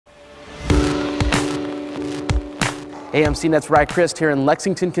Hey, I'm CNET's Rye Christ here in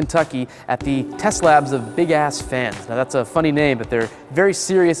Lexington, Kentucky at the test labs of Big Ass Fans. Now that's a funny name, but they're very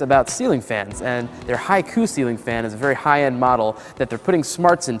serious about ceiling fans, and their Haiku ceiling fan is a very high-end model that they're putting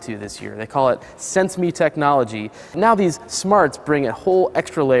smarts into this year. They call it SenseMe technology. Now these smarts bring a whole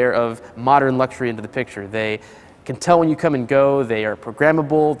extra layer of modern luxury into the picture. They can tell when you come and go, they are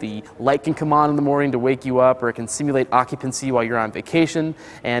programmable, the light can come on in the morning to wake you up, or it can simulate occupancy while you're on vacation,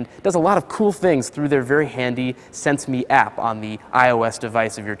 and it does a lot of cool things through their very handy SenseMe app on the iOS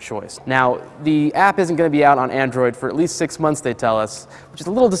device of your choice. Now, the app isn't going to be out on Android for at least 6 months, they tell us, which is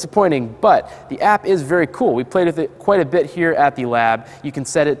a little disappointing, but the app is very cool. We played with it quite a bit here at the lab. You can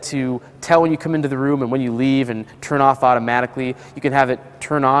set it to tell when you come into the room and when you leave and turn off automatically. You can have it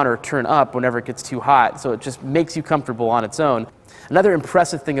turn on or turn up whenever it gets too hot, so it just makes you comfortable on its own. Another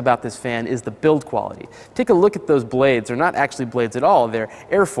impressive thing about this fan is the build quality. Take a look at those blades. They're not actually blades at all. They're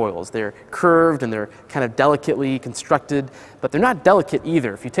airfoils. They're curved and they're kind of delicately constructed, but they're not delicate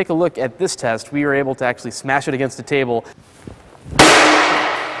either. If you take a look at this test, we were able to actually smash it against a table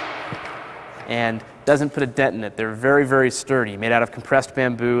and doesn't put a dent in it. They're very, very sturdy, made out of compressed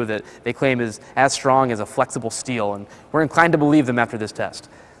bamboo that they claim is as strong as a flexible steel, and we're inclined to believe them after this test.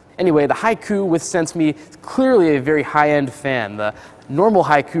 Anyway, the Haiku with SenseMe is clearly a very high-end fan. The normal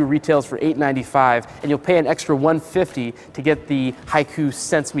Haiku retails for $895, and you'll pay an extra $150 to get the Haiku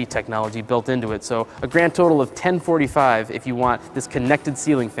SenseMe technology built into it. So a grand total of $1045 if you want this connected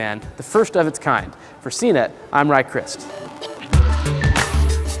ceiling fan, the first of its kind. For CNET, I'm Rye Christ.